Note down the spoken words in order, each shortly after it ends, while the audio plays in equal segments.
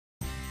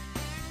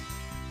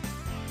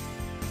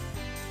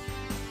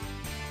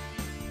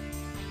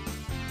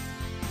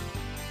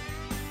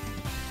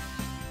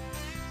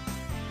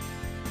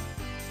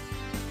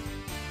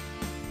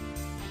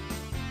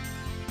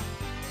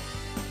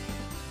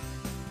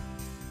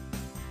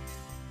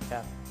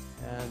Yeah.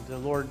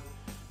 And Lord,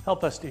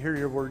 help us to hear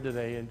your word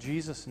today. In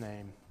Jesus'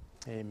 name,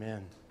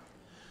 amen.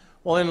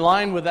 Well, in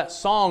line with that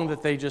song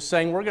that they just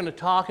sang, we're going to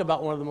talk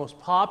about one of the most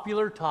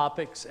popular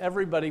topics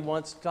everybody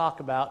wants to talk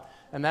about,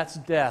 and that's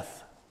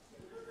death.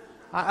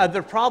 There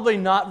are probably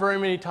not very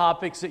many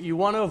topics that you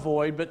want to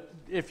avoid, but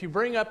if you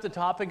bring up the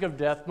topic of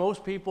death,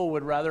 most people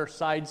would rather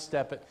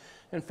sidestep it.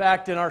 In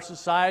fact, in our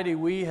society,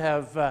 we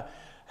have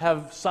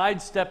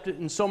sidestepped it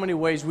in so many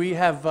ways. We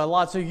have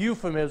lots of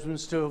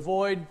euphemisms to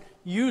avoid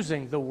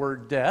using the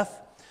word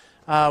death.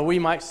 We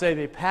might say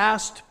they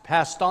passed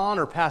on,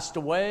 or passed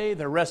away.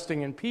 They're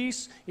resting in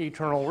peace,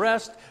 eternal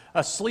rest,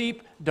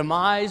 asleep,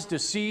 demise,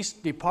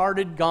 deceased,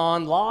 departed,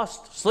 gone,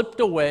 lost, slipped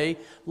away,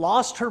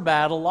 lost her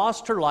battle,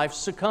 lost her life,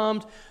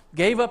 succumbed,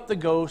 gave up the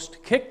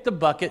ghost, kicked the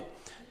bucket,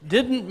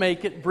 didn't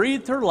make it,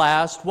 breathed her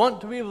last,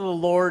 went to be with the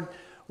Lord,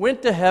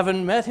 went to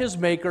heaven, met his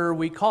maker,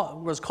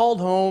 was called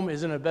home,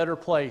 is in a better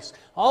place.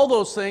 All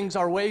those things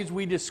are ways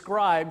we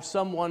describe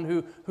someone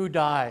who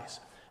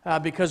dies,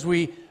 because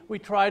we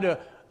try to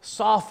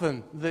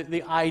soften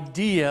the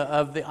idea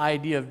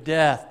of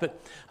death. But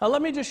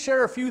let me just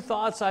share a few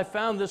thoughts I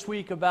found this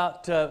week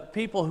about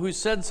people who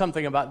said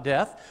something about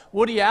death.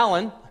 Woody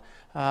Allen,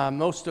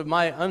 most of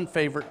my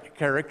unfavorite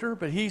character,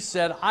 but he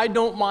said, "I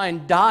don't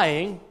mind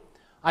dying,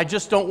 I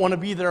just don't want to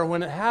be there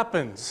when it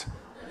happens."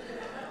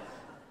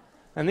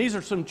 And these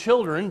are some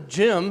children.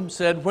 Jim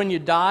said, "When you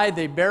die,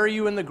 they bury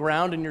you in the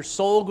ground and your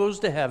soul goes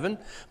to heaven,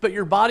 but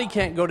your body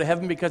can't go to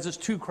heaven because it's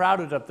too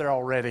crowded up there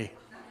already."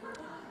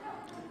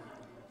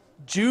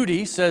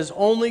 Judy says,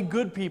 "Only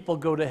good people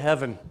go to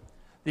heaven.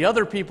 The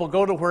other people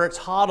go to where it's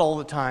hot all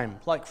the time,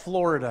 like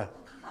Florida."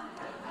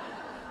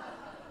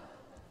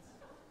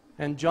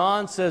 And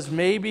John says,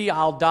 "Maybe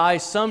I'll die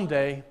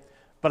someday,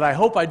 but I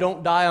hope I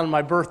don't die on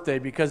my birthday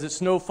because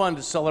it's no fun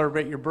to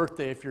celebrate your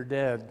birthday if you're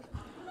dead."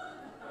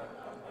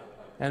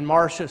 And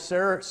Marcia,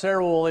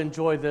 Sarah will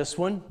enjoy this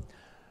one.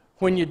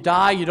 "When you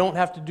die, you don't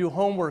have to do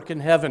homework in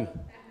heaven,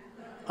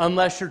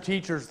 unless your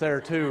teacher's there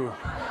too."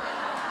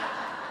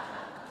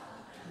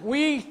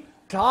 We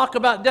talk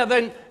about death,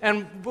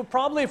 and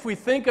probably if we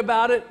think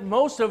about it,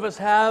 most of us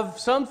have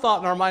some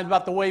thought in our mind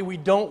about the way we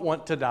don't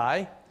want to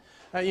die.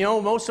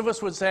 Most of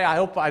us would say, "I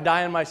hope I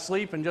die in my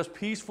sleep and just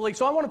peacefully."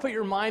 So I want to put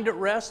your mind at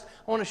rest.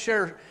 I want to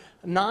share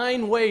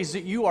 9 ways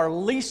that you are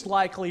least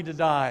likely to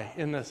die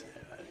in this.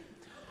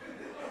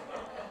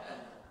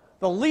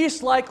 The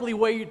least likely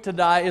way to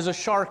die is a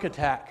shark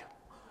attack.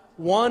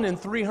 1 in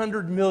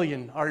 300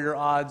 million are your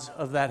odds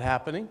of that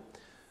happening.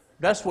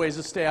 Best way is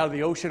to stay out of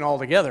the ocean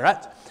altogether.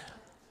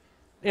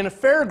 In a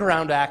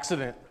fairground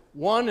accident,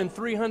 1 in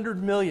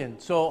 300 million.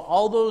 So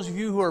all those of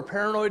you who are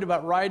paranoid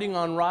about riding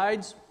on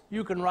rides,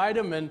 you can ride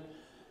them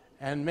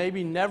and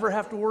maybe never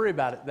have to worry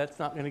about it. That's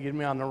not going to get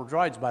me on those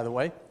rides, by the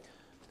way.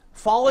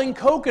 Falling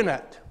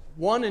coconut,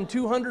 1 in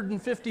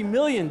 250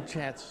 million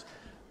chance.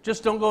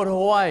 Just don't go to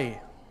Hawaii.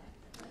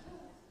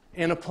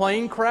 In a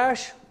plane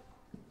crash,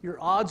 your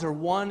odds are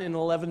 1 in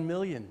 11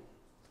 million.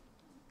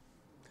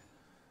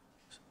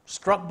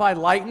 Struck by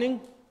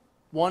lightning,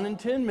 1 in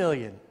 10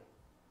 million.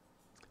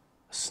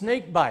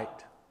 Snake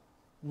bite,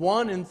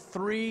 1 in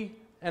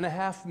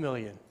 3.5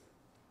 million.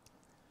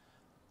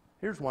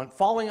 Here's one.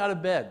 Falling out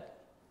of bed.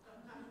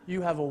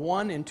 You have a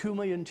 1 in 2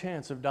 million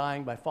chance of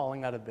dying by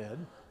falling out of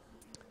bed.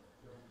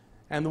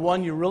 And the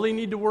one you really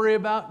need to worry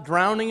about,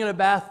 drowning in a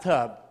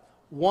bathtub.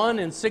 1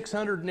 in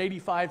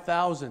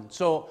 685,000.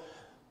 So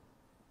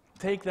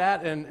take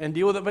that and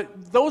deal with it.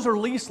 But those are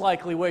least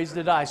likely ways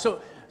to die. So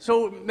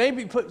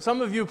maybe some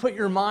of you put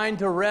your mind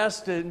to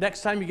rest.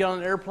 Next time you get on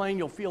an airplane,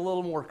 you'll feel a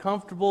little more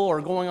comfortable,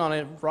 or going on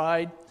a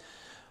ride.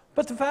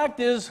 But the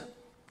fact is,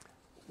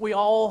 we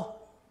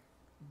all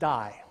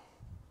die.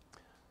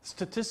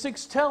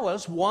 Statistics tell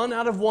us 1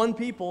 out of 1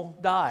 people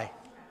die.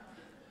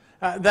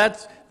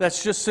 That's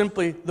just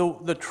simply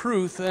the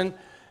truth.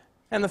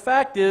 And the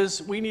fact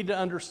is, we need to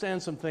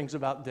understand some things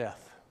about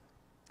death.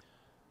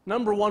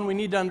 Number 1, we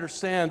need to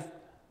understand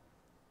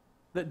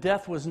that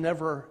death was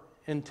never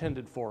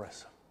intended for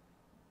us.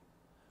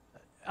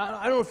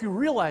 I don't know if you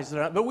realize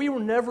that, but we were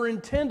never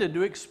intended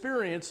to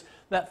experience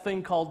that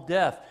thing called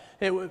death.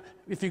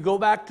 If you go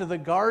back to the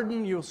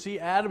garden, you'll see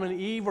Adam and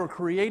Eve were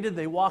created.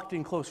 They walked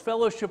in close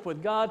fellowship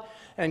with God,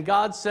 and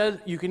God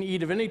said, "You can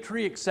eat of any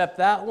tree except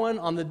that one.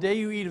 On the day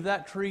you eat of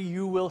that tree,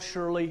 you will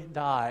surely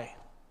die."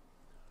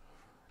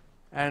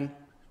 And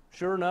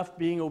sure enough,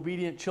 being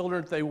obedient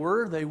children they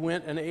were, they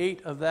went and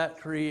ate of that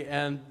tree,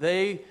 and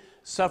they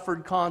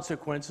suffered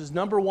consequences.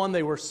 Number 1,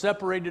 they were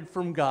separated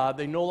from God.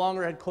 They no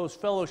longer had close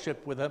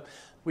fellowship with Him.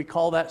 We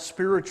call that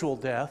spiritual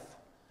death.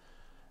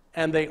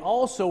 And they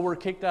also were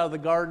kicked out of the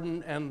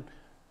garden and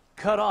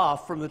cut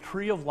off from the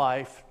tree of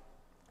life,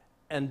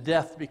 and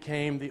death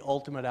became the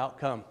ultimate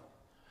outcome.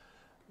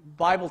 The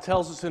Bible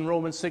tells us in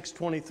Romans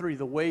 6:23,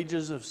 the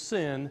wages of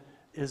sin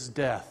is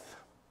death.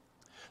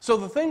 So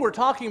the thing we're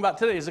talking about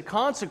today is a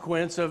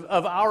consequence of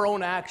our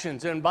own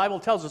actions. And the Bible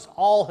tells us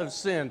all have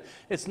sinned.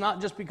 It's not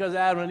just because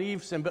Adam and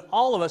Eve sinned, but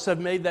all of us have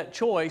made that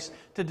choice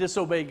to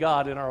disobey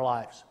God in our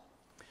lives.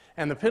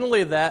 And the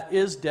penalty of that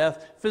is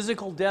death.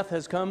 Physical death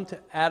has come to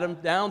Adam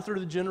down through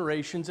the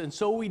generations, and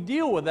so we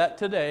deal with that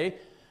today,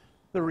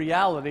 the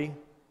reality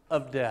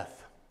of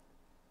death.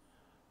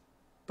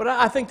 But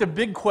I think the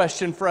big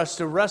question for us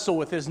to wrestle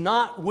with is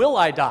not, will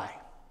I die?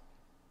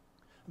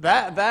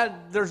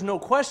 That there's no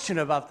question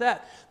about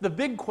that. The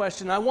big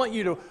question I want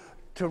you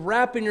to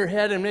wrap in your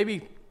head and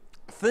maybe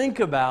think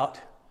about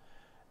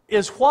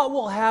is, what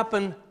will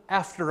happen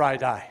after I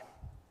die?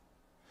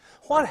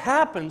 What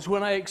happens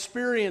when I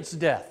experience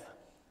death?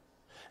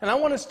 And I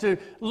want us to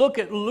look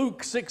at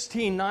Luke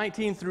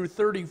 16:19 through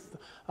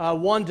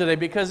 31 today,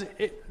 because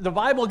the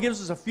Bible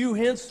gives us a few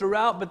hints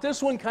throughout, but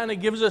this one kind of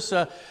gives us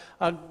a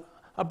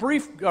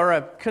brief or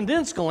a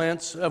condensed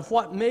glance of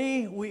what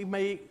we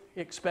may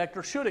expect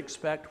or should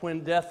expect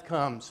when death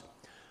comes.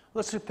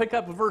 Let's just pick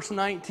up verse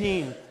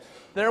 19.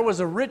 There was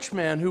a rich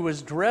man who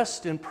was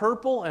dressed in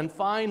purple and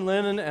fine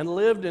linen and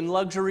lived in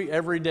luxury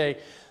every day.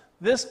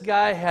 This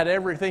guy had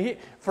everything.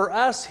 For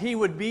us, he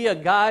would be a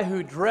guy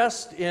who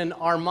dressed in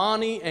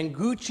Armani and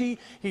Gucci.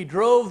 He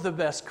drove the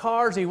best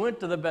cars. He went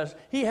to the best.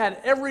 He had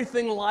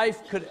everything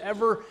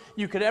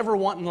you could ever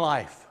want in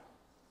life.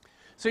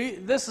 So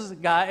this is a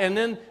guy, and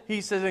then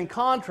he says, in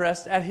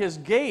contrast, at his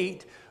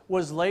gate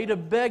was laid a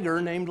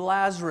beggar named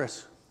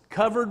Lazarus,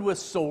 covered with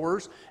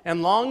sores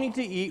and longing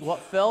to eat what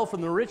fell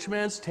from the rich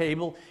man's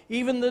table.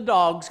 Even the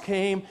dogs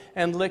came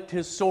and licked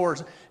his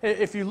sores.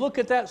 If you look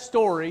at that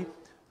story,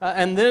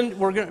 and then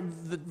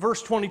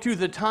verse 22,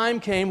 the time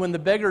came when the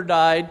beggar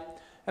died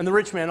and the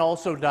rich man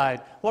also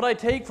died. What I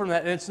take from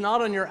that, and it's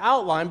not on your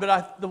outline,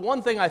 but the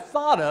one thing I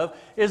thought of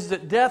is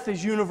that death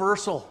is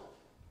universal.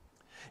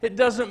 It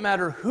doesn't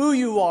matter who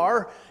you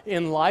are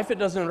in life. It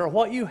doesn't matter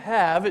what you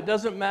have. It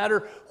doesn't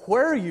matter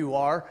where you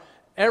are.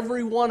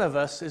 Every one of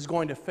us is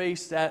going to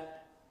face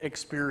that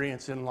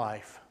experience in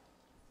life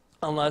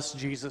unless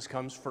Jesus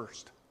comes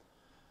first.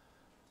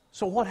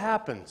 So what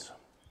happens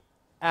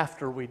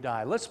after we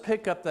die? Let's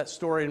pick up that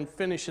story and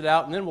finish it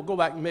out, and then we'll go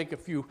back and make a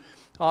few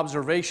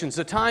observations.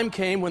 The time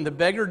came when the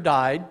beggar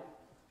died,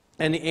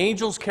 and the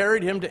angels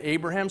carried him to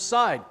Abraham's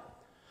side.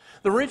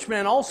 The rich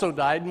man also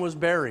died and was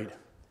buried.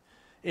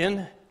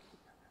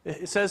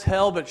 It says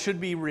hell, but it should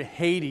be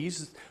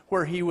Hades,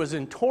 where he was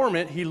in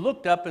torment. He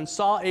looked up and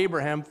saw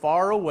Abraham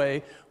far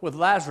away with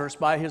Lazarus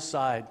by his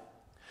side.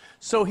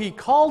 So he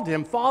called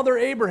him, Father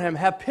Abraham,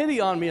 have pity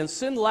on me, and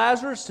send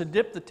Lazarus to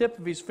dip the tip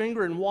of his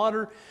finger in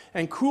water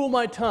and cool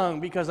my tongue,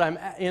 because I'm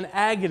in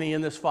agony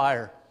in this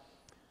fire.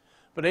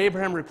 But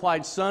Abraham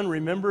replied, Son,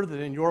 remember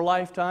that in your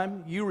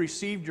lifetime you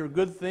received your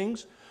good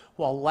things,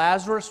 while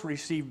Lazarus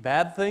received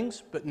bad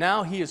things. But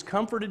now he is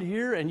comforted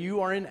here, and you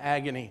are in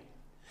agony.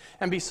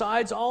 And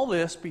besides all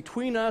this,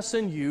 between us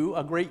and you,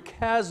 a great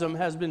chasm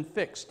has been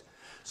fixed,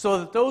 so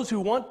that those who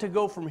want to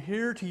go from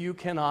here to you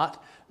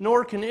cannot,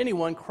 nor can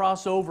anyone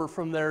cross over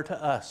from there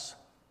to us.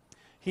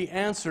 He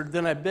answered,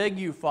 Then I beg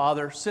you,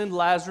 Father, send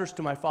Lazarus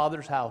to my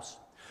father's house.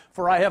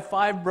 For I have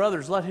 5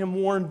 brothers. Let him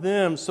warn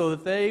them, so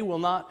that they will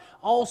not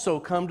also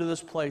come to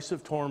this place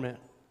of torment.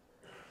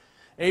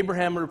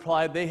 Abraham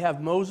replied, They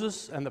have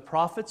Moses and the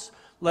prophets.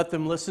 Let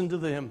them listen to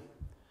them.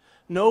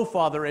 No,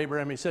 Father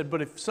Abraham, he said,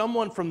 but if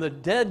someone from the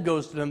dead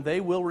goes to them, they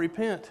will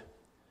repent.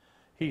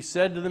 He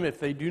said to them,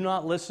 If they do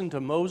not listen to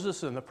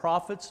Moses and the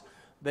prophets,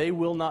 they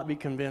will not be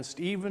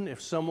convinced, even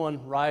if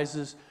someone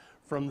rises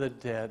from the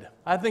dead.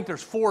 I think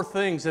there's 4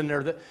 things in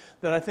there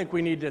that I think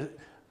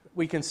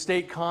we can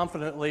state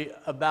confidently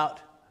about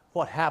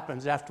what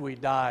happens after we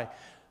die.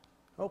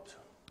 Oops.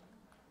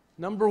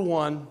 Number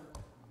 1,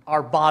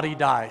 our body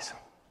dies.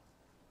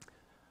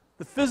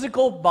 The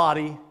physical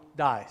body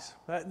dies.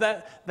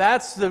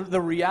 That's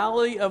the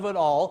reality of it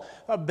all.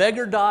 A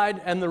beggar died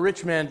and the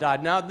rich man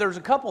died. Now, there's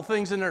a couple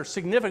things in there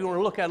significant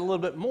we'll look at a little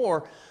bit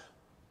more,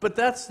 but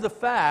that's the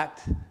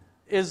fact,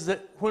 is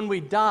that when we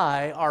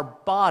die, our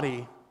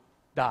body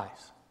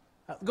dies.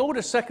 Go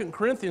to 2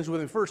 Corinthians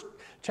with me, first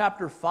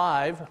chapter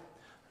 5. I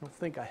don't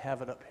think I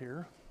have it up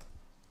here.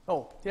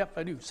 Oh, yep,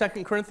 I do.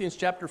 2 Corinthians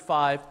chapter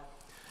 5.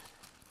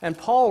 And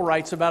Paul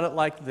writes about it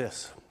like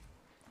this.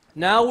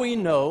 Now we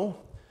know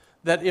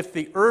that if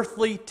the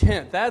earthly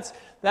tent,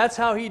 that's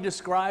how he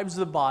describes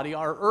the body,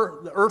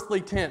 the earthly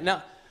tent.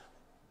 Now,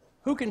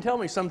 who can tell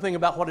me something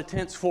about what a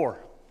tent's for?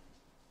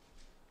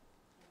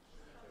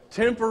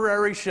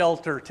 Temporary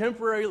shelter.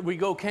 Temporary, we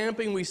go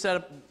camping,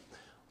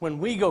 when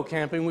we go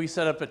camping, we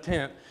set up a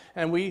tent,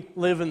 and we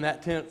live in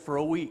that tent for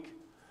a week.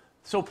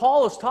 So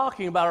Paul is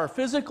talking about our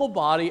physical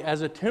body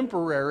as a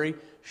temporary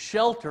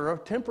shelter, a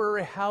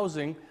temporary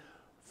housing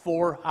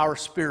for our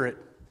spirit.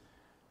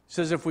 He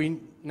says,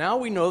 now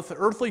we know that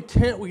the earthly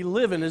tent we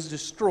live in is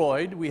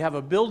destroyed. We have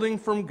a building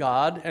from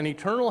God, an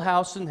eternal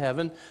house in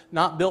heaven,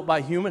 not built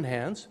by human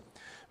hands.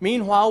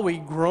 Meanwhile, we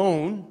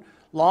groan,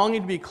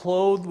 longing to be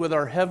clothed with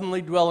our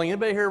heavenly dwelling.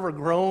 Anybody here ever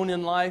groan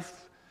in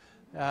life?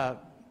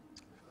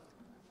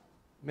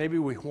 Maybe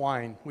we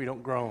whine, we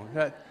don't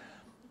groan.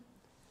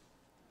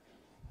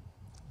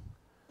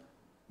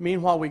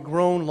 Meanwhile, we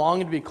groan,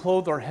 longing to be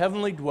clothed with our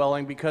heavenly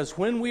dwelling, because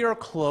when we are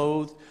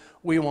clothed,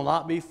 we will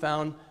not be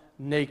found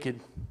naked.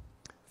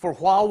 For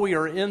while we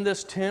are in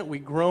this tent, we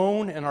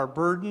groan and are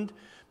burdened,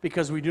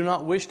 because we do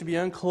not wish to be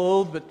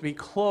unclothed, but to be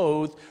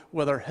clothed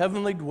with our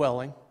heavenly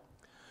dwelling,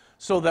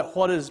 so that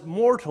what is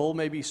mortal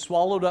may be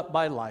swallowed up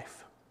by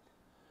life.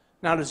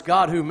 Now it is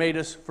God who made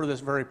us for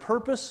this very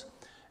purpose,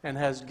 and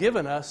has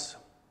given us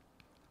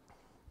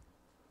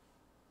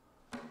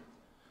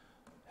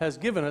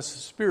a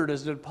Spirit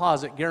as a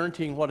deposit,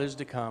 guaranteeing what is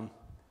to come.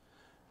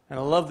 And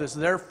I love this.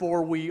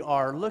 Therefore we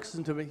are,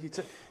 listen to me, he's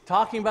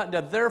talking about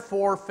that.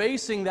 Therefore,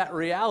 facing that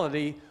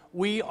reality,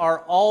 we are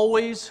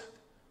always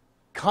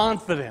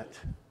confident.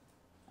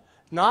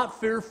 Not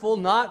fearful,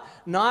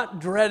 not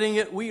dreading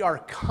it. We are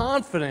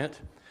confident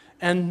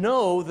and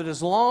know that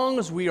as long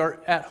as we are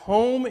at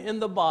home in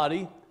the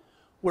body,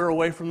 we're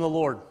away from the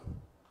Lord.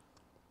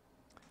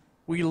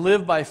 We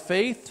live by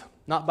faith,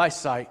 not by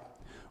sight.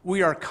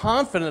 We are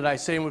confident, I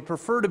say, and would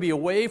prefer to be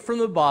away from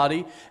the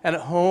body and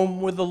at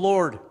home with the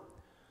Lord.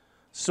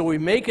 So we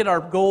make it our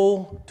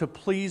goal to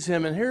please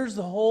Him. And here's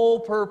the whole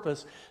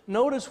purpose.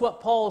 Notice what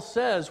Paul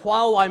says.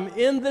 While I'm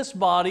in this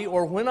body,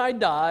 or when I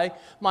die,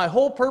 my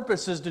whole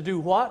purpose is to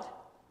do what?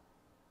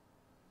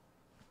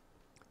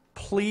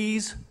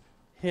 Please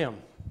Him.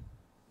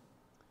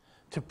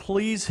 To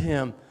please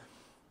Him.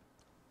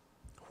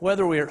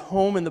 Whether we are at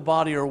home in the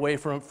body or away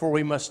from it, for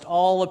we must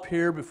all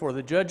appear before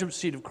the judgment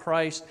seat of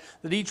Christ,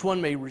 that each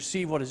one may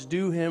receive what is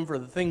due him for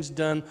the things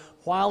done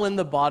while in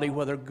the body,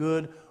 whether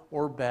good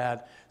or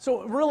bad.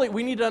 So really,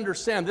 we need to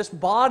understand this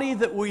body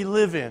that we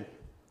live in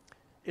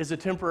is a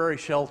temporary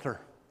shelter.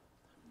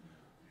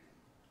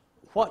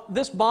 What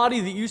this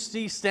body that you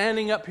see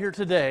standing up here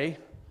today,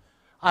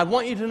 I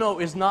want you to know,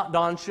 is not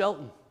Don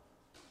Shelton.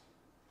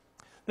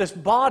 This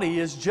body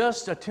is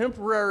just a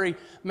temporary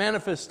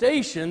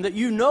manifestation that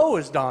you know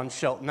is Don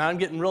Shelton. Now I'm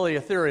getting really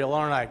ethereal,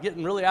 aren't I?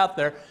 Getting really out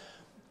there.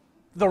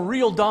 The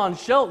real Don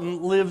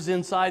Shelton lives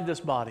inside this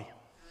body.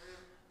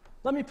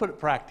 Let me put it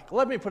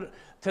practical.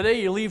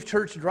 Today you leave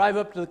church, you drive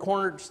up to the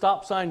corner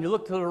stop sign, you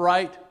look to the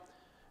right,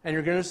 and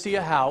you're going to see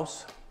a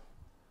house.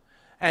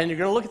 And you're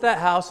going to look at that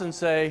house and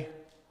say,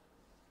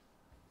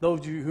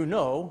 those of you who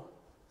know,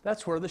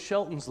 that's where the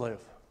Sheltons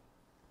live.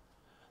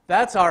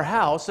 That's our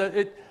house.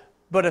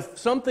 But if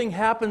something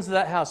happens to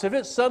that house, if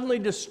it's suddenly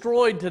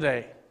destroyed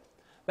today,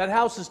 that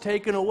house is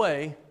taken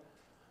away,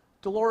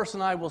 Dolores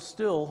and I will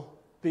still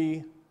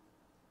be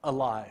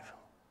alive.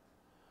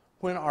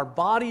 When our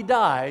body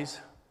dies,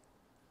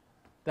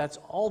 that's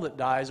all that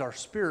dies. Our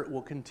spirit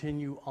will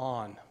continue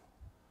on.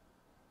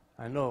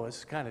 I know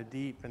it's kind of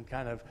deep and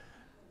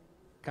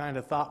kind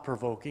of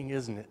thought-provoking,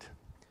 isn't it?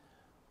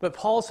 But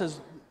Paul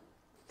says,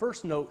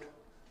 first note,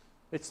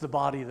 it's the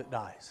body that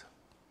dies.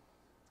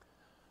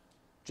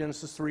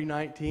 Genesis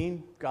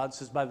 3:19, God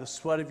says, by the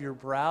sweat of your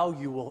brow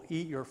you will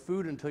eat your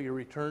food until you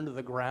return to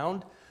the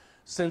ground.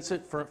 Since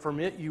from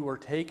it you were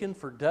taken,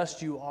 for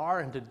dust you are,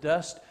 and to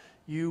dust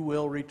you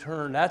will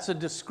return. That's a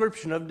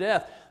description of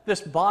death. This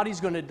body's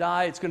going to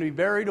die, it's going to be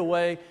buried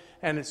away,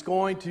 and it's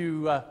going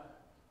to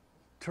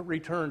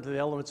return to the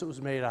elements it was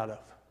made out of.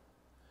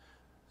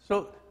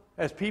 So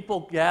as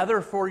people gather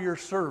for your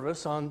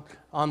service on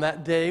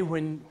that day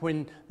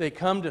when they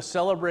come to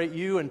celebrate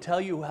you and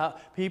tell you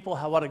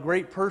what a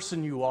great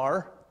person you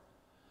are,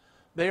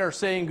 they are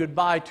saying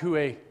goodbye to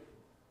a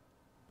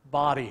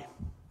body.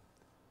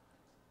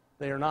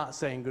 They are not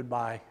saying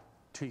goodbye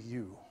to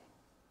you.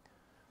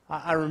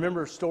 I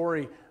remember a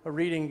story of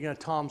reading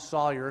Tom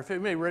Sawyer. If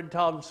anybody read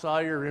Tom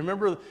Sawyer,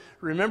 remember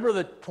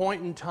the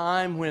point in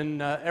time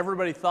when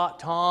everybody thought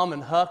Tom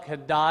and Huck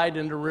had died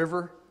in the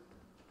river?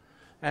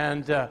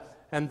 And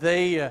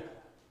they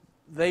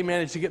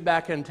managed to get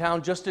back in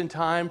town just in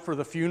time for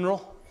the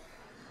funeral.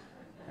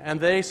 And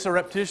they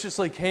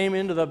surreptitiously came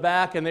into the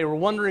back, and they were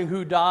wondering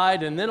who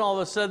died. And then all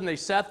of a sudden they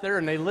sat there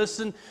and they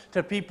listened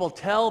to people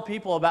tell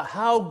people about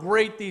how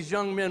great these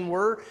young men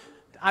were.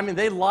 I mean,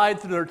 they lied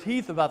through their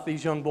teeth about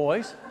these young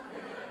boys.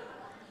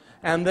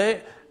 And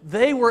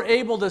they were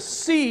able to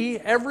see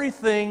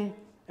everything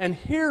and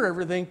hear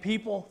everything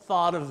people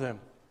thought of them.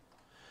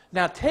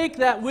 Now take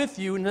that with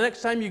you the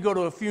next time you go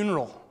to a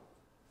funeral.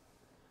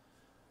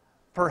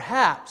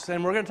 Perhaps,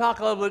 and we're going to talk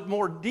a little bit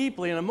more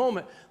deeply in a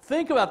moment,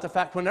 think about the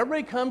fact when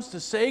everybody comes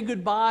to say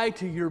goodbye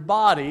to your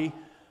body,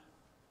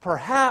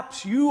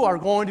 perhaps you are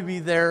going to be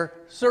there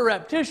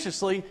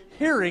surreptitiously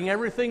hearing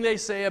everything they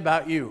say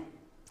about you.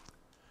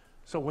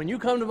 So when you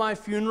come to my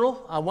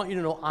funeral, I want you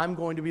to know I'm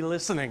going to be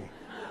listening.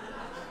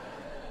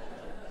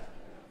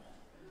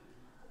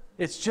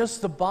 It's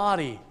just the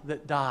body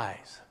that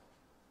dies.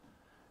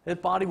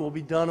 That body will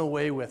be done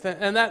away with.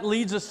 And that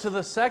leads us to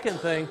the second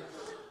thing.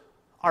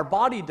 Our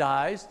body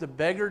dies. The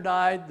beggar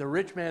died. The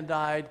rich man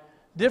died.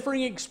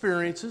 Differing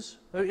experiences.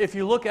 If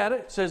you look at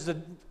it, it says the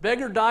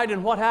beggar died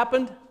and what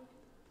happened?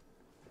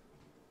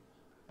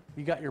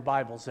 You got your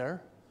Bibles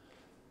there.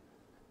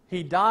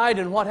 He died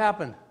and what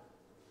happened?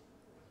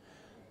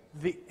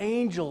 The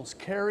angels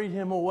carried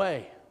him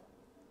away.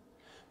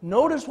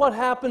 Notice what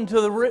happened to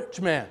the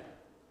rich man.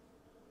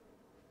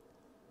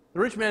 The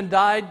rich man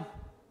died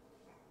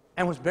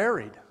and was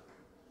buried.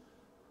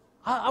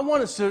 I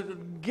want us to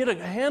get a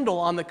handle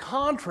on the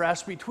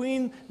contrast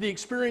between the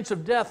experience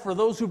of death for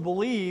those who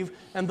believe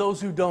and those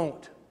who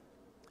don't.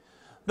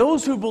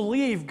 Those who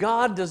believe,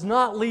 God does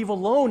not leave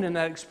alone in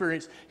that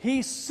experience.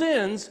 He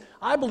sends,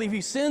 I believe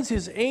He sends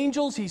His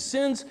angels, He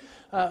sends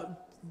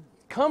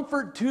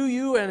comfort to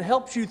you and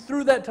helps you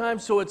through that time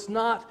so it's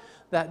not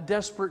that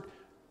desperate,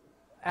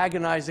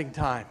 agonizing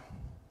time.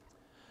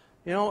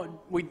 You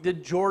know, we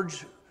did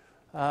George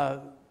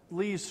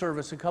Lee's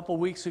service a couple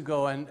weeks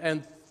ago,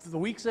 and the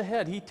weeks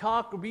ahead, he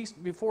talked,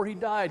 before he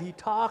died, he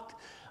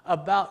talked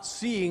about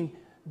seeing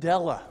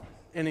Della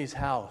in his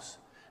house.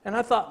 And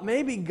I thought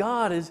maybe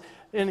God is,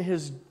 in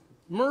His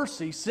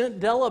mercy,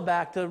 sent Della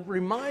back to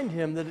remind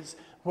him that it's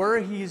where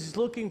he's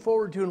looking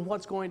forward to and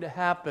what's going to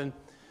happen.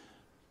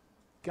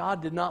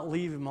 God did not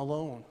leave him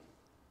alone.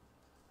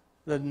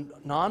 The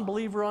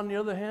non-believer, on the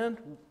other hand,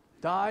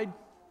 died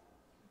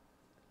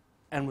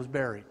and was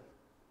buried.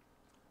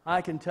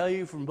 I can tell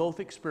you from both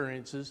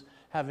experiences,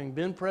 having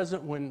been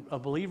present when a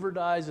believer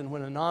dies and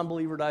when a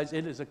non-believer dies,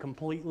 it is a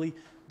completely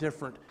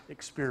different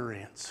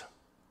experience.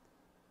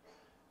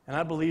 And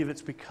I believe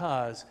it's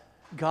because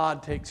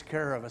God takes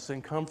care of us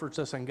and comforts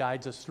us and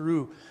guides us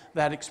through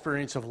that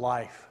experience of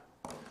life.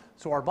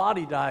 So our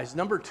body dies.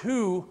 Number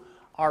two,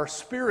 our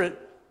spirit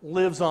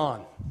lives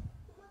on.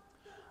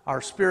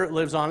 Our spirit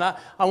lives on.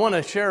 I want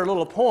to share a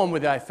little poem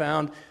with you I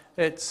found.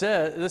 It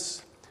says,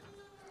 this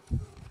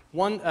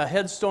one, a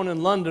headstone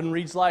in London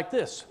reads like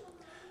this: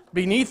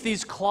 "Beneath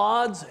these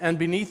clods and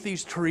beneath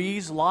these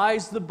trees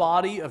lies the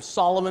body of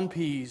Solomon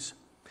Pease.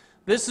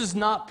 This is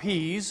not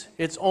Pease,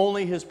 it's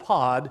only his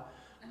pod.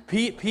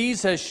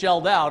 Pease has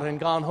shelled out and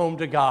gone home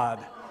to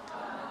God."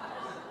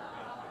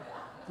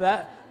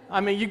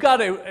 You got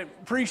to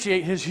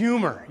appreciate his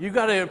humor. You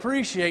got to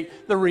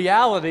appreciate the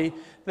reality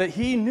that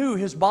he knew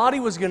his body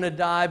was going to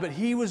die, but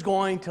he was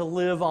going to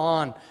live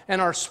on. And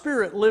our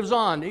spirit lives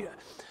on.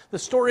 The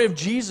story of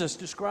Jesus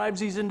describes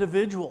these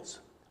individuals.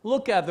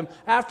 Look at them.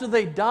 After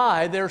they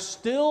die, they're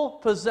still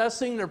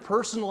possessing their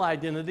personal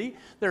identity.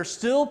 They're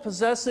still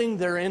possessing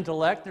their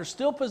intellect. They're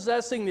still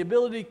possessing the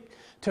ability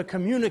to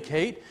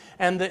communicate.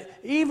 And that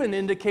even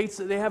indicates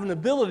that they have an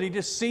ability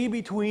to see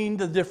between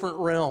the different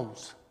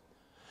realms.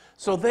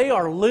 So they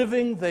are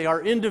living, they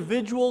are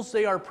individuals,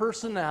 they are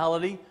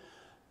personality.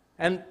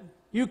 And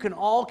you can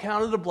all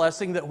count it a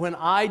blessing that when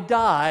I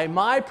die,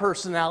 my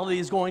personality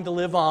is going to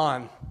live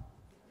on.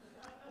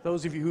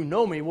 Those of you who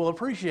know me will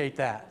appreciate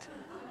that.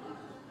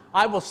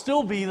 I will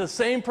still be the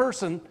same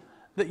person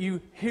that you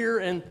hear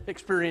and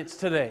experience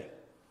today.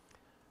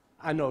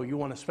 I know you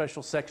want a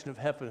special section of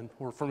heaven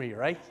for me,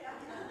 right?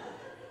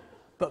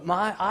 But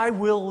I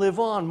will live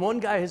on. One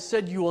guy has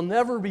said you will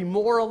never be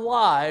more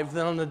alive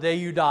than on the day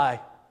you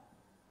die.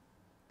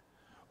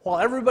 While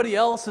everybody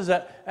else is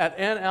at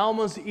Aunt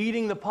Alma's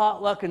eating the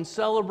potluck and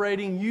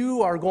celebrating,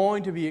 you are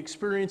going to be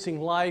experiencing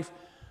life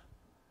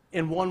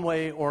in one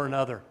way or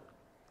another.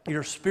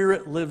 Your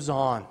spirit lives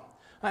on.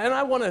 And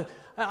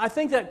I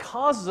think that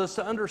causes us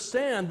to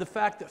understand the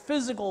fact that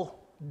physical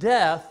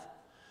death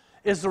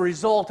is the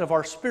result of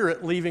our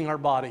spirit leaving our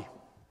body.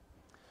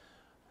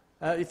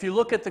 If you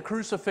look at the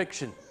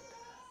crucifixion,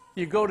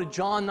 you go to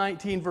John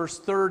 19, verse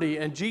 30,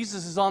 and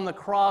Jesus is on the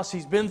cross.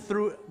 He's been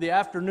through the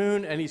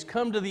afternoon, and He's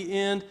come to the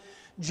end.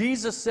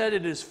 Jesus said,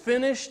 "It is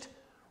finished."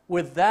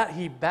 With that,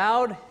 He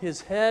bowed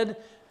His head,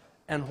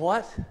 and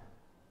what?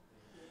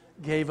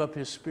 Gave up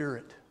His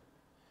spirit.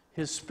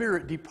 His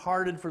spirit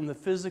departed from the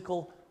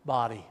physical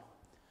body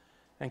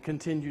and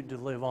continued to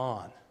live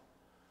on.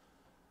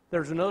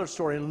 There's another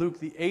story in Luke,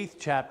 the 8th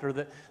chapter,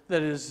 that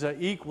is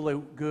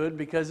equally good,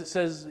 because it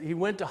says He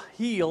went to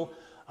heal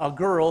a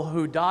girl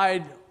who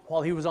died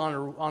while He was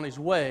on his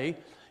way.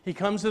 He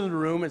comes into the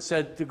room and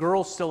said, the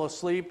girl's still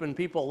asleep, and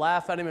people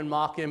laugh at Him and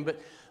mock Him. But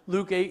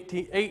Luke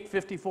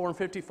 8:54 and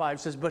 55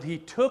 says, "But He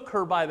took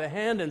her by the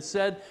hand and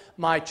said,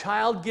 'My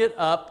child, get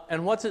up.'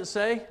 And what's it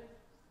say?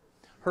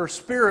 Her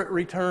spirit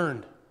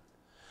returned."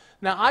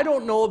 Now, I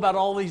don't know about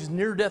all these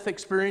near-death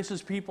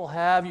experiences people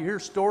have. You hear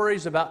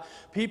stories about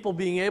people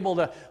being able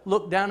to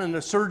look down in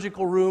the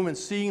surgical room and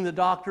seeing the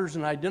doctors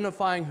and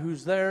identifying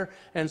who's there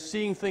and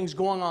seeing things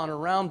going on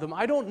around them.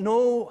 I don't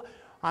know.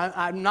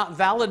 I'm not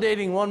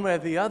validating one way or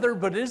the other,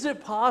 but is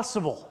it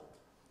possible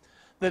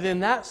that in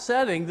that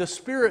setting the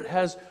spirit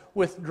has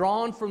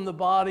withdrawn from the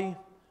body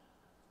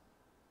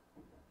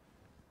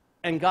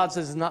and God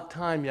says it's not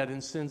time yet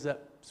and sends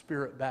that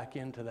spirit back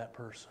into that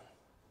person?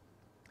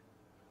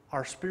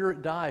 Our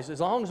spirit dies. As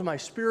long as my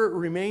spirit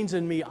remains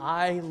in me,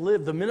 I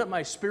live. The minute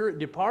my spirit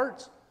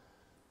departs,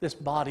 this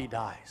body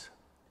dies.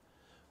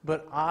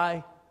 But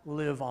I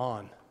live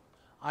on.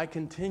 I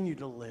continue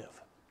to live.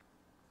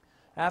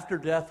 After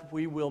death,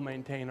 we will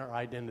maintain our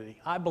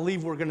identity. I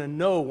believe we're going to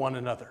know one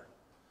another.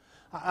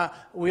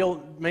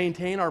 We'll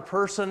maintain our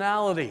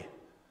personality.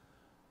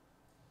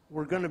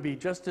 We're going to be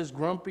just as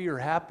grumpy or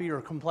happy or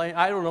complain.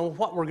 I don't know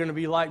what we're going to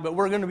be like, but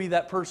we're going to be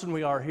that person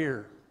we are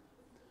here.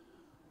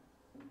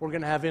 We're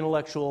going to have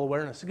intellectual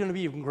awareness. It's going to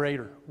be even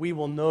greater. We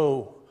will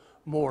know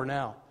more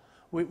now.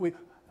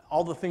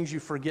 All the things you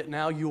forget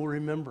now, you'll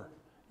remember.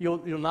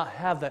 You'll not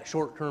have that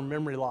short-term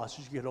memory loss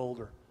as you get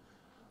older.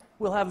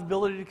 We'll have the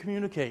ability to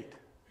communicate.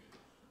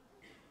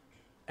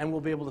 And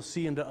we'll be able to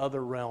see into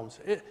other realms.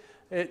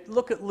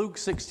 Look at Luke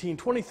 16,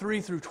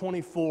 23 through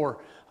 24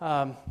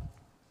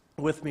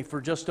 with me for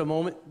just a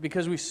moment,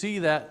 because we see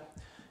that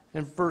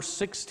in verse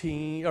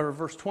 16, or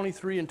verse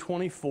 23 and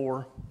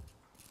 24,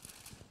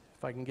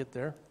 if I can get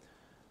there.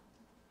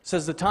 It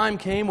says, the time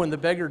came when the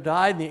beggar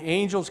died, and the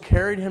angels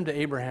carried him to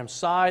Abraham's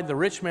side. The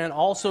rich man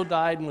also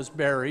died and was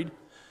buried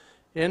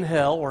in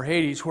hell, or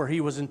Hades, where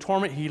he was in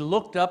torment. He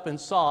looked up and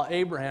saw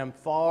Abraham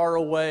far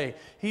away.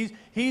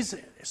 He's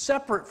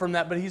separate from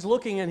that, but he's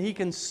looking and he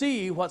can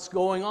see what's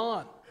going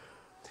on.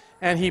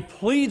 And he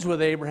pleads with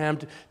Abraham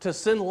to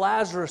send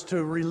Lazarus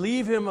to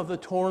relieve him of the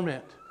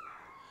torment.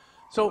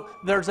 So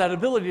there's that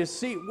ability to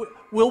see.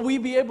 Will we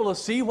be able to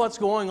see what's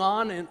going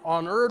on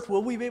on earth?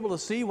 Will we be able to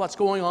see what's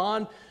going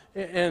on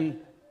in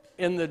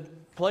the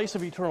place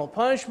of eternal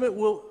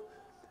punishment?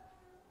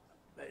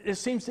 It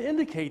seems to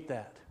indicate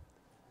that.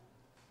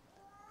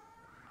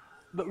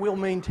 But we'll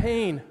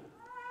maintain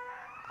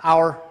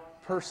our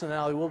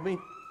personality. We'll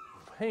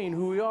maintain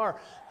who we are.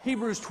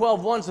 Hebrews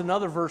 12:1 is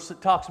another verse that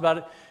talks about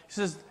it. He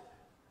says,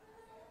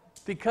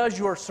 because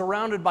you are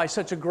surrounded by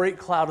such a great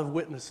cloud of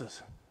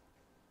witnesses.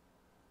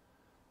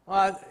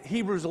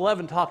 Hebrews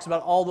 11 talks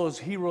about all those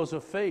heroes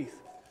of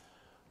faith.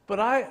 But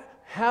I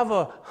have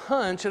a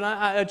hunch, and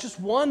I just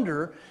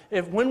wonder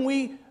if when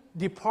we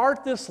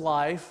depart this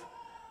life,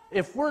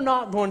 if we're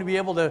not going to be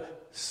able to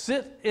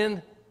sit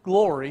in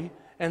glory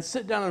and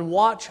sit down and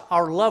watch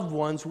our loved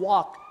ones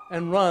walk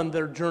and run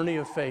their journey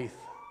of faith.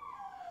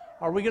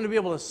 Are we going to be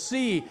able to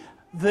see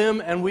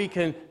them and we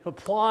can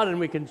applaud and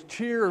we can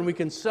cheer and we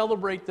can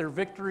celebrate their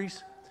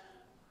victories?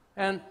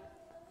 And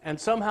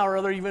somehow or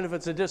other, even if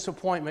it's a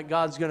disappointment,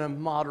 God's going to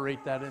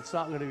moderate that. It's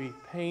not going to be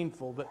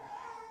painful, but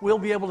we'll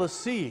be able to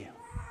see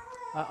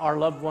our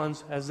loved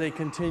ones as they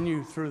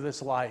continue through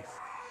this life.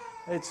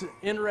 It's an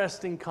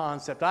interesting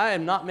concept. I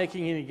am not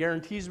making any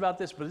guarantees about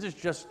this, but this is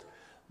just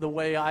the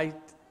way I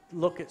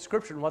look at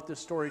Scripture and what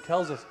this story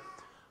tells us.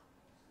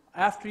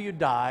 After you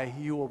die,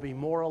 you will be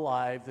more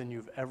alive than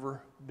you've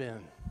ever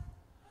been.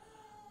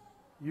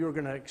 You're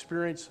going to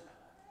experience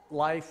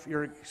life,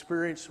 you're going to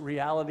experience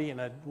reality in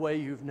a way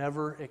you've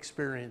never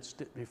experienced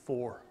it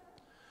before.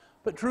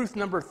 But truth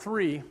number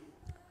 3,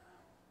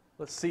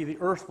 let's see, the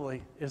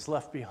earthly is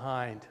left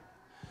behind.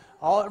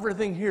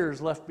 Everything here is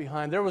left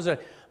behind. There was a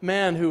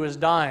man who was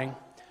dying,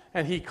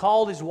 and he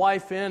called his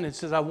wife in and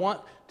says, I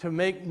want to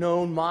make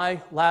known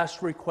my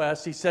last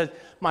request. He said,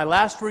 my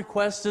last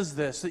request is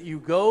this, that you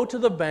go to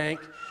the bank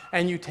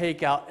and you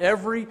take out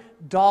every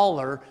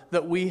dollar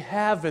that we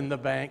have in the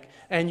bank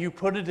and you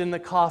put it in the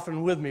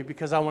coffin with me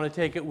because I want to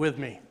take it with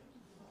me.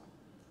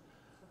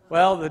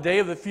 Well, the day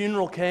of the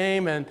funeral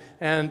came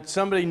and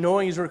somebody,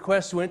 knowing his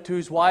request, went to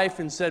his wife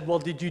and said, well,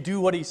 did you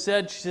do what he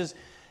said? She says,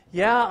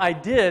 yeah, I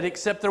did,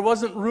 except there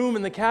wasn't room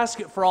in the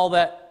casket for all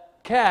that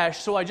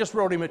cash, so I just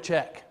wrote him a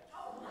check.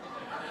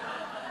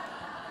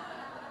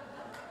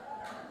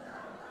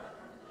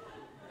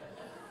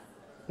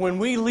 When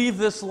we leave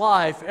this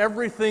life,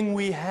 everything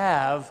we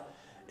have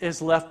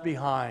is left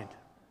behind.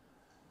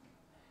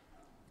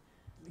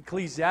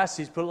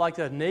 Ecclesiastes put it like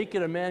that: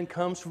 naked a man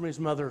comes from his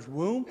mother's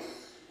womb,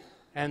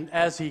 and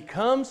as he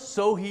comes,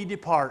 so he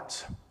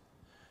departs.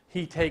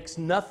 He takes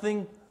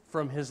nothing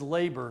from his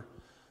labor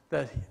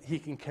that he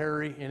can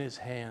carry in his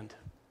hand.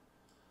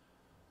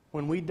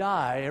 When we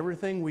die,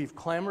 everything we've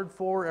clamored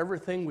for,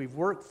 everything we've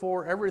worked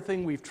for,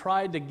 everything we've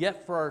tried to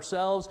get for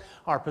ourselves,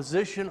 our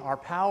position, our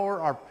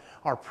power,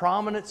 our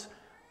prominence,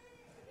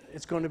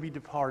 it's going to be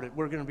departed.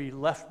 We're going to be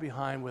left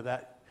behind with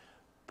that.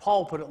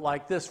 Paul put it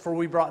like this: for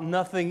we brought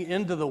nothing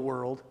into the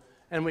world,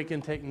 and we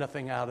can take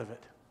nothing out of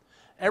it.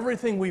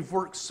 Everything we've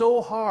worked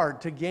so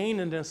hard to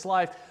gain in this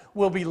life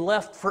will be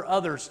left for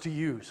others to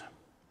use.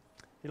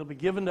 It'll be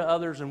given to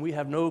others, and we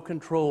have no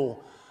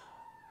control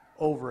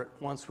over it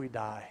once we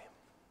die.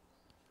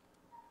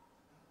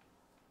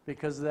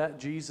 Because of that,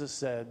 Jesus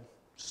said,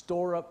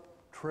 store up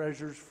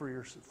treasures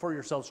for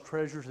yourselves,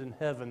 treasures in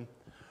heaven,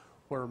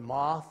 where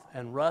moth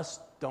and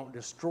rust don't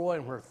destroy,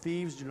 and where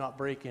thieves do not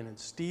break in and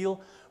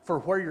steal. For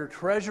where your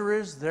treasure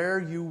is, there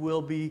you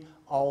will be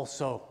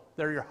also.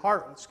 There your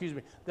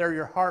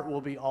heart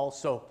will be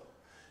also.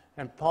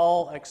 And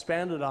Paul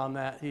expanded on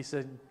that. He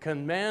said,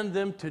 command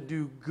them to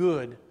do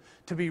good,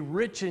 to be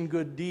rich in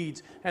good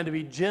deeds, and to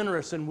be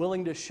generous and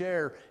willing to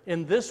share.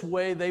 In this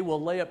way they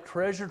will lay up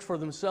treasures for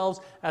themselves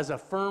as a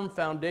firm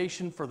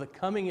foundation for the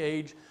coming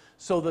age,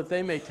 so that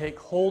they may take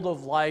hold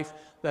of life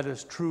that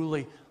is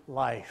truly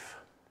life.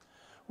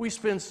 We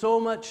spend so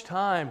much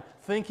time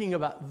thinking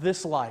about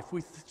this life.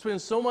 We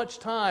spend so much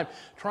time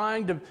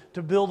trying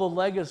to build a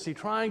legacy,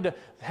 trying to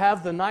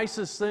have the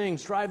nicest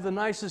things, drive the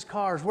nicest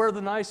cars, wear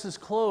the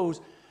nicest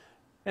clothes.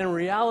 In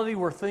reality,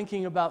 we're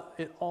thinking about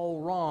it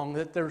all wrong,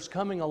 that there's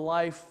coming a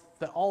life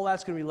that all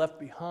that's going to be left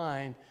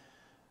behind.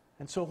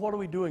 And so what are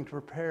we doing to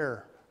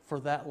prepare for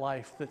that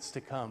life that's to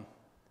come?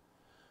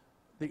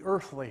 The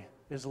earthly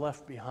is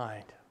left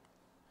behind.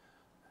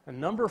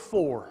 And number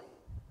 4,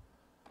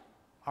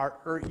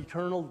 our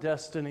eternal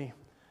destiny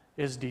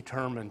is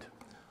determined.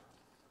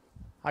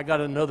 I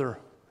got another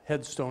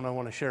headstone I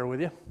want to share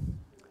with you.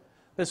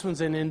 This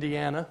one's in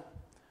Indiana.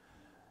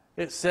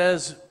 It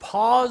says,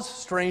 "Pause,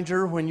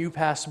 stranger, when you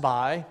pass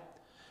by.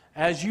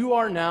 As you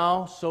are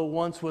now, so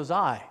once was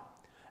I.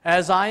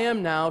 As I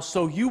am now,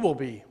 so you will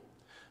be.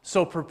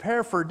 So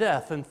prepare for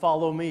death and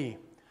follow me."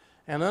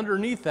 And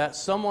underneath that,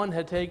 someone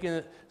had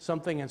taken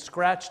something and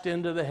scratched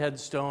into the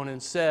headstone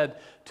and said,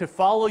 "To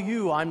follow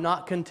you, I'm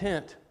not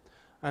content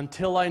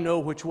until I know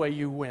which way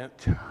you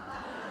went."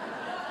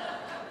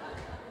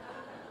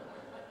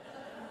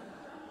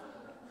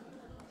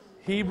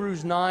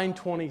 Hebrews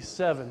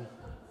 9:27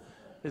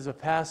 is a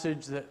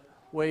passage that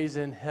weighs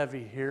in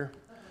heavy here,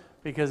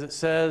 because it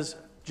says,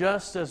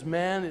 "Just as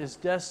man is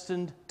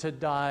destined to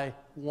die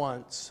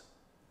once,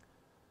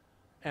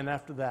 and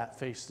after that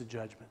face the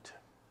judgment."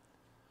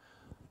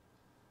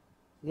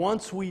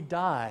 Once we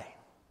die,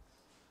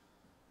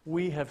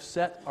 we have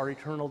set our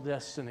eternal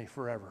destiny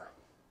forever.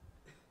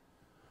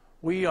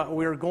 We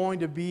are going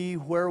to be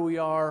where we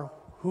are,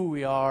 who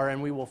we are,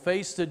 and we will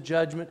face the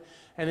judgment.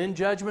 And in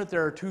judgment,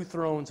 there are two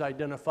thrones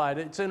identified.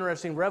 It's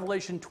interesting.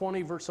 Revelation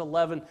 20, verse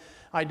 11,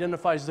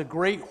 identifies the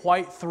great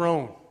white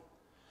throne.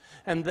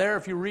 And there,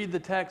 if you read the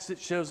text, it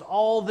shows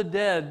all the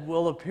dead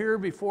will appear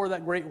before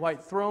that great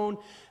white throne.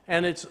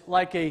 And it's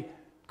like a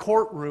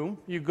courtroom.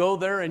 You go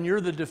there and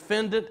you're the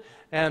defendant.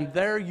 And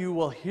there you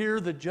will hear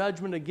the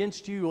judgment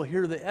against you. You will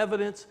hear the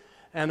evidence.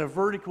 And a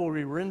verdict will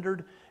be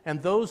rendered.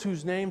 And those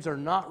whose names are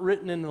not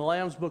written in the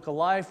Lamb's Book of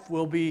Life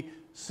will be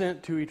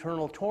sent to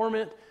eternal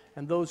torment.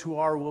 And those who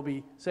are will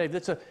be saved.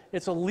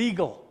 It's a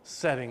legal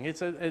setting.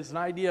 It's an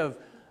idea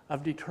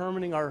of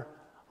determining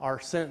our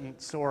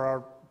sentence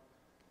or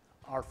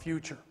our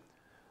future.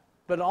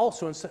 But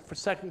also for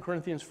 2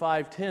 Corinthians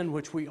 5:10,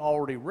 which we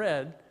already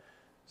read,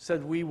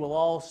 said we will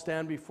all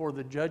stand before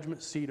the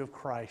judgment seat of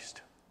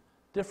Christ.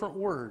 Different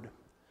word.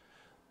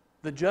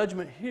 The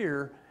judgment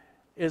here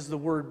is the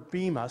word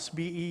bemas,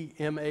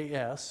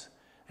 B-E-M-A-S,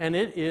 and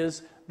it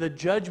is the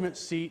judgment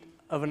seat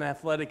of an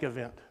athletic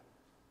event.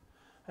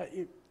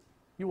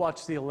 You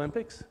watch the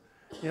Olympics,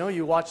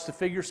 you watch the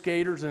figure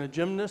skaters and the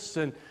gymnasts,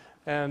 and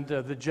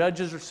the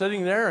judges are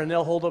sitting there, and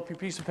they'll hold up a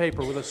piece of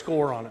paper with a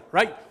score on it,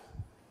 right?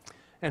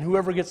 And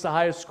whoever gets the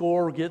highest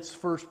score gets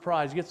first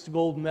prize, gets the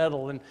gold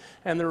medal,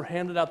 and they're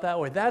handed out that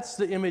way. That's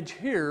the image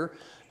here,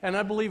 and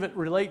I believe it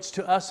relates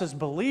to us as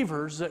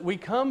believers, that we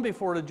come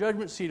before the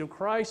judgment seat of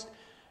Christ,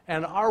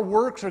 and our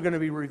works are going to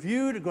be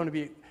reviewed, are going to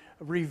be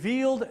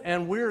revealed,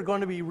 and we're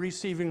going to be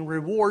receiving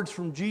rewards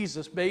from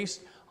Jesus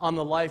based on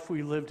the life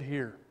we lived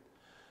here.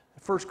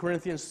 1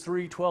 Corinthians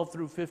 3:12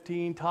 through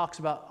 15 talks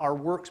about our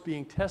works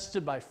being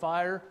tested by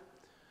fire.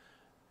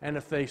 And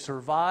if they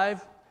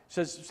survive, it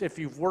says if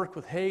you've worked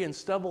with hay and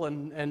stubble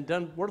and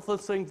done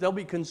worthless things, they'll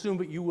be consumed,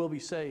 but you will be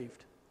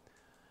saved.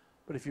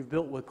 But if you've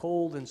built with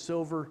gold and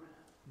silver,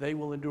 they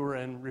will endure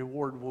and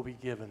reward will be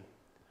given.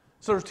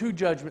 So there's two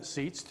judgment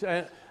seats.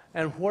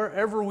 And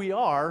wherever we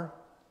are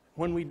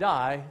when we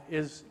die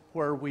is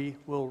where we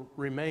will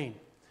remain.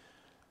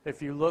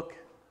 If you look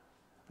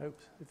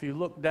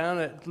down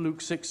at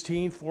Luke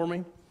 16 for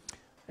me,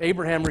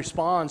 Abraham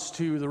responds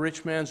to the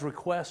rich man's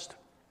request.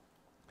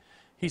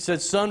 He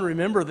said, "Son,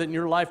 remember that in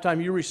your lifetime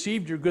you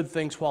received your good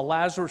things while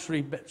Lazarus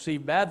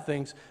received bad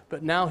things,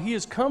 but now he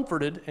is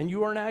comforted and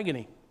you are in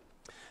agony.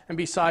 And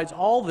besides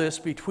all this,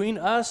 between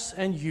us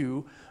and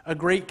you, a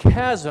great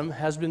chasm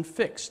has been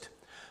fixed,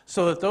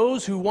 so that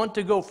those who want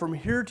to go from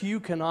here to you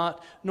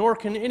cannot, nor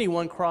can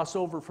anyone cross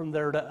over from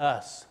there to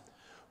us."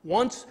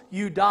 Once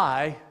you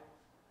die,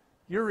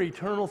 your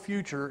eternal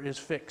future is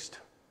fixed.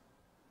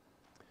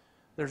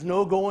 There's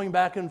no going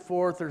back and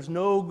forth. There's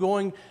no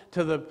going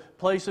to the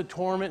place of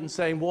torment and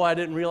saying, "Boy, I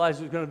didn't realize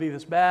it was going to be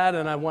this bad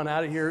and I went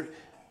out of here."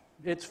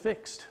 It's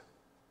fixed.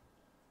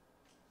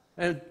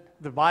 And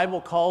the Bible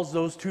calls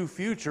those two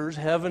futures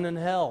heaven and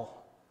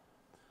hell.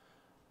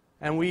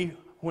 And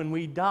when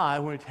we die,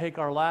 when we take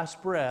our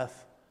last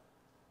breath,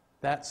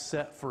 that's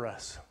set for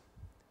us.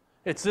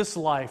 It's this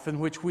life in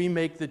which we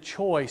make the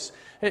choice.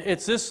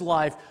 It's this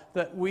life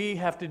that we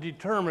have to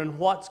determine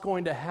what's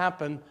going to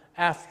happen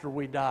after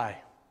we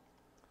die.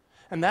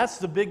 And that's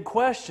the big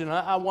question.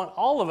 I want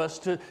all of us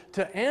to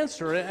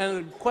answer it.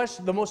 And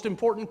the most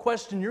important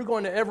question you're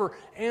going to ever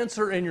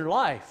answer in your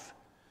life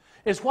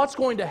is what's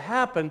going to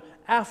happen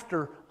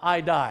after I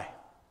die.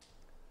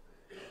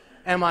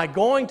 Am I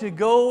going to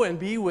go and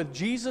be with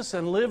Jesus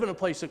and live in a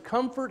place of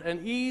comfort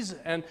and ease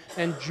and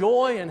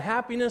joy and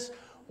happiness?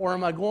 Or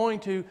am I going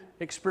to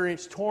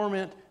experience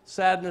torment,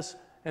 sadness,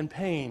 and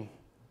pain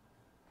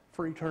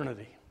for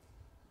eternity?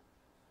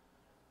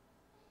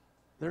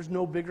 There's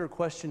no bigger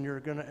question you're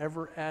going to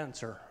ever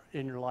answer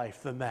in your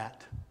life than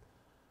that.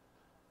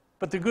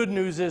 But the good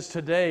news is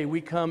today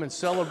we come and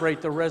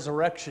celebrate the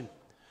resurrection.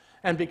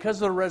 And because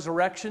of the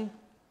resurrection,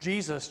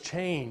 Jesus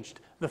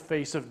changed the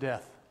face of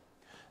death.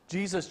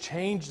 Jesus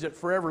changed it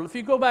forever. If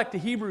you go back to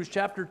Hebrews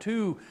chapter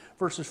 2,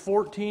 verses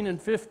 14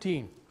 and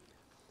 15.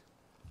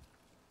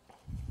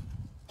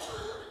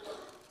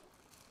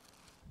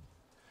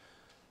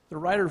 The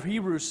writer of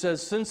Hebrews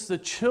says, since the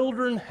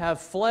children have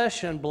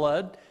flesh and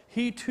blood,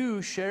 he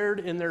too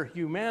shared in their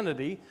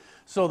humanity,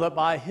 so that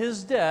by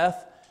his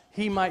death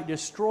he might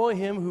destroy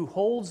him who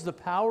holds the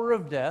power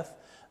of death,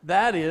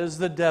 that is,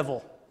 the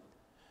devil.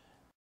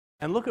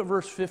 And look at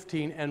verse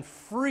 15, and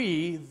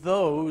free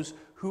those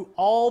who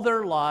all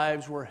their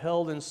lives were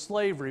held in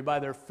slavery by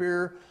their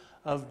fear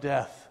of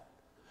death.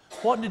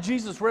 What did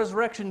Jesus'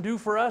 resurrection do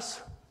for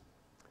us?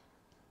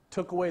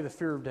 Took away the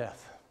fear of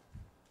death.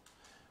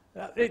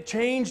 It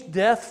changed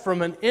death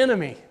from an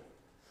enemy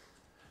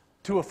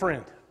to a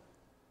friend.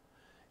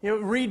 You know,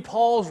 read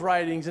Paul's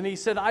writings, and he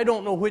said, I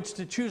don't know which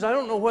to choose. I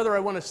don't know whether I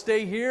want to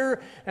stay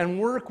here and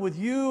work with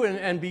you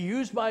and be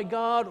used by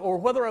God, or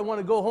whether I want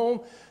to go home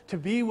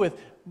to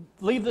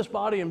leave this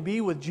body and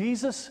be with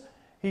Jesus.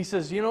 He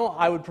says,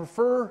 I would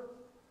prefer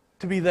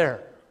to be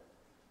there.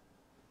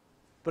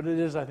 But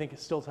I think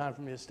it's still time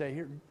for me to stay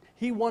here.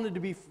 He wanted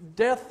to be,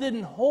 death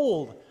didn't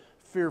hold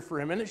fear for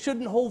him. And it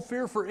shouldn't hold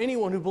fear for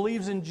anyone who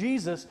believes in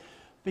Jesus,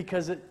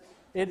 because it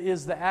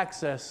is the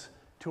access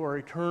to our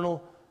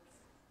eternal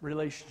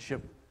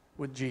relationship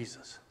with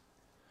Jesus.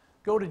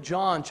 Go to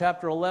John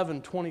chapter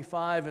 11,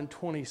 25 and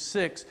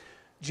 26.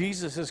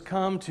 Jesus has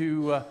come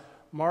to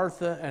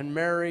Martha and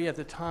Mary at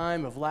the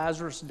time of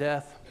Lazarus'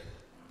 death.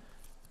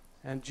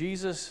 And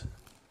Jesus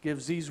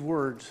gives these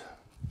words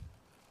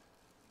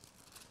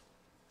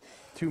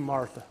to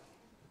Martha.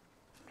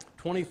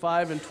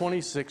 25 and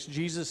 26,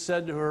 Jesus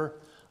said to her,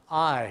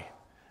 I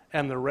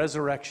am the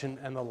resurrection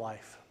and the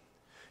life.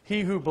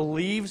 He who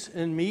believes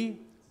in me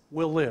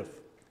will live,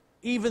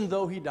 even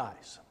though he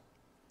dies.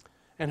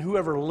 And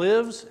whoever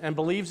lives and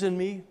believes in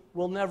me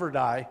will never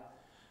die.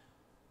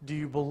 Do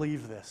you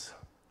believe this?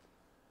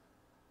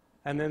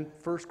 And then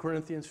 1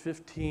 Corinthians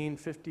 15,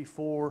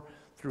 54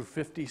 through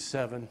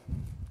 57,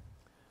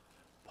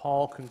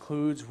 Paul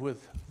concludes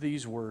with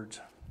these words.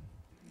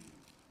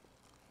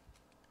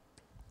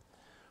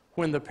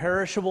 When the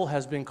perishable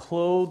has been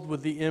clothed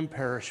with the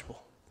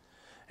imperishable,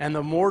 and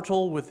the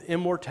mortal with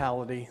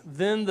immortality,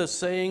 then the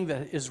saying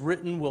that is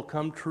written will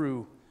come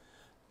true.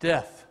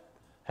 Death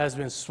has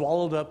been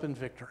swallowed up in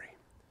victory.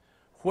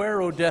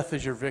 Where, O death,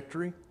 is your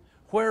victory?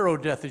 Where, O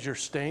death, is your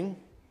sting?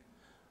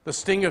 The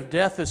sting of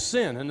death is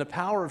sin, and the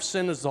power of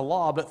sin is the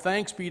law. But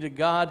thanks be to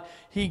God,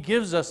 He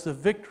gives us the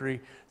victory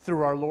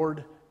through our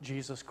Lord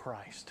Jesus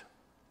Christ.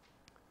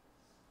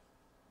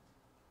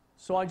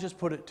 So I just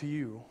put it to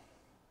you,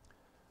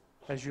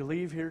 as you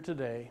leave here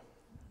today,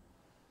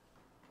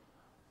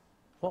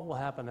 what will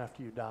happen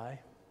after you die?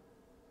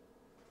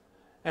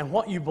 And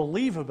what you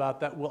believe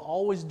about that will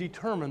always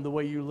determine the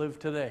way you live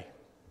today.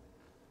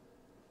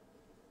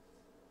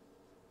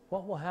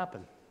 What will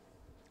happen?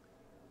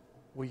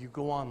 Will you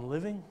go on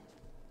living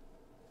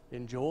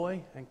in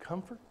joy and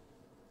comfort?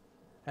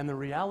 And the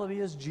reality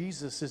is,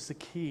 Jesus is the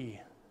key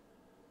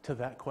to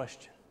that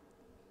question.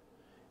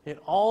 It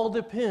all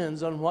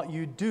depends on what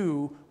you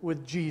do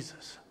with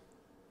Jesus.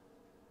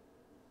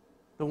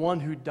 The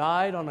one who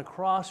died on a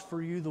cross for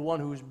you, the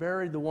one who was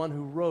buried, the one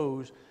who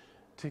rose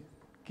to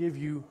give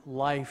you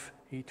life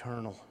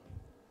eternal.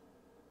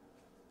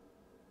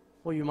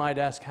 Well, you might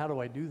ask, how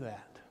do I do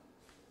that?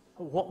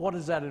 What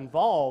does that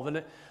involve?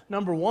 And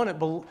number one,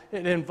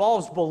 it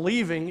involves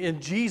believing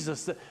in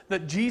Jesus,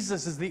 that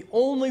Jesus is the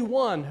only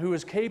one who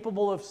is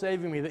capable of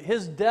saving me, that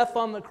His death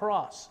on the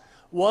cross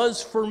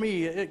was for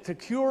me to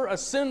cure a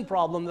sin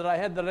problem that I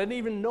had that I didn't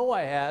even know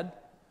I had.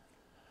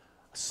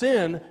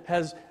 Sin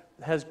has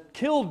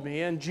killed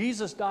me, and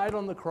Jesus died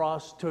on the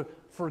cross to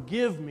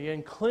forgive me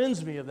and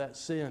cleanse me of that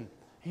sin.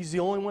 He's the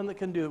only one that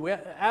can do it. We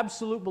have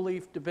absolute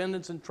belief,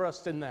 dependence, and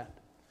trust in that.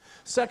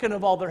 Second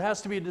of all, there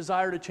has to be a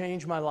desire to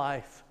change my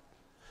life.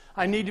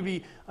 I need to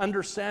be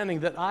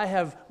understanding that I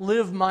have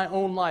lived my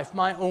own life,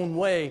 my own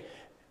way,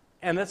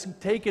 and that's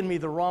taken me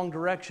the wrong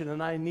direction,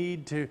 and I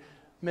need to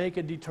make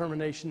a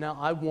determination now.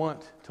 I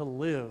want to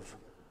live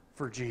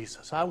for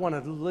Jesus. I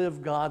want to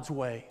live God's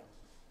way.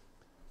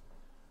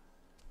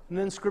 And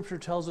then Scripture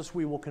tells us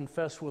we will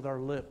confess with our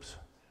lips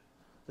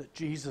that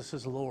Jesus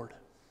is Lord.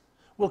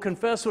 We'll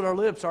confess with our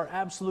lips our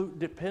absolute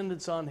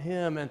dependence on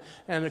Him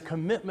and a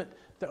commitment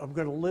that I'm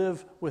going to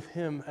live with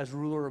Him as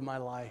ruler of my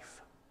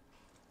life.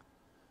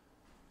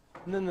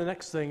 And then the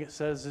next thing it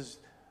says is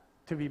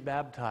to be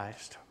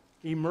baptized,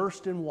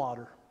 immersed in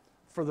water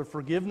for the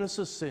forgiveness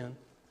of sin,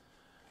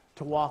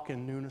 to walk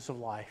in newness of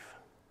life,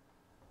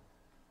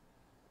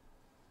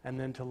 and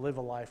then to live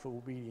a life of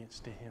obedience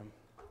to Him.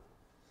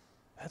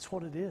 That's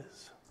what it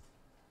is.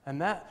 And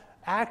that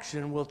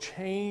action will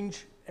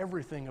change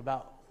everything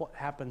about what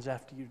happens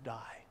after you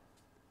die.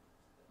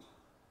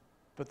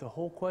 But the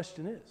whole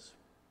question is,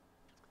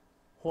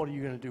 what are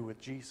you going to do with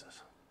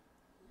Jesus?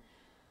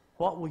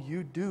 What will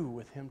you do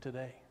with Him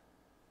today?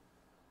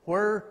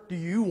 Where do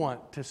you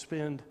want to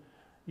spend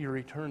your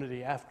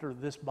eternity after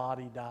this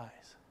body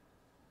dies?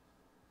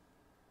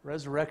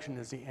 Resurrection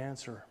is the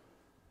answer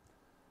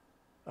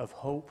of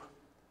hope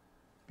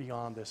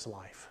beyond this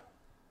life.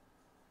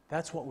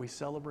 That's what we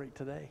celebrate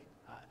today.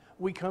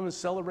 we come and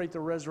celebrate the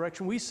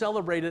resurrection. We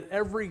celebrate it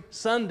every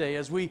Sunday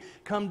as we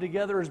come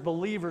together as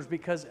believers,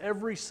 because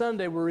every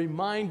Sunday we're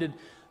reminded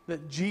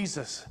that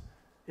Jesus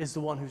is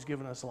the one who's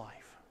given us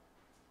life.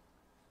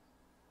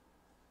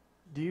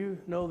 Do you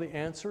know the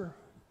answer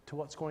to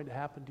what's going to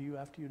happen to you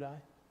after you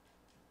die?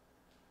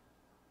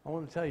 I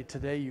want to tell you,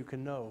 today you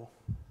can know.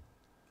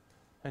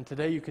 And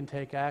today you can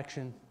take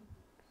action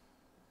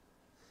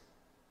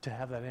to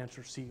have that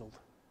answer sealed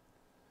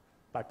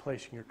by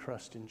placing your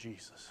trust in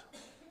Jesus.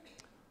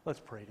 Let's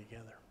pray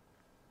together.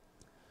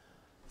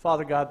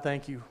 Father God,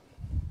 thank you.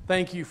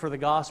 Thank you for the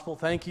gospel.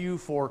 Thank you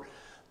for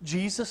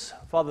Jesus.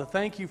 Father,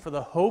 thank you for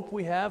the hope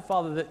we have.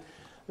 Father, that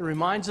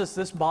reminds us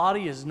this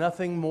body is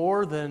nothing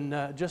more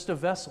than just a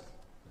vessel.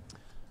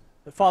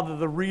 That, Father,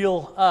 the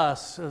real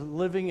us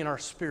living in our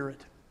spirit,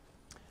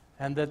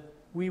 and that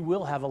we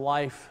will have a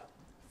life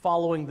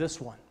following this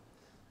one.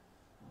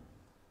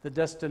 The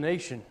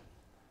destination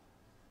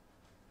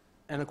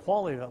and the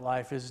quality of that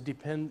life is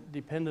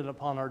dependent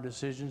upon our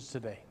decisions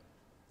today.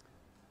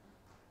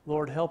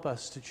 Lord, help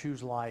us to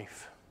choose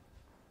life.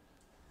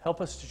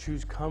 Help us to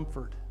choose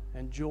comfort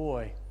and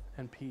joy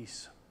and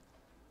peace.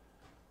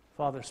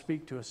 Father,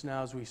 speak to us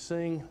now as we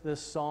sing this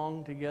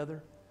song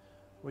together.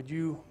 Would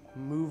you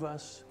move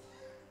us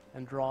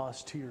and draw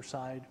us to your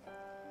side?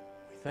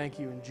 We thank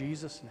you in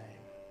Jesus'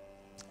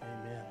 name.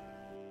 Amen.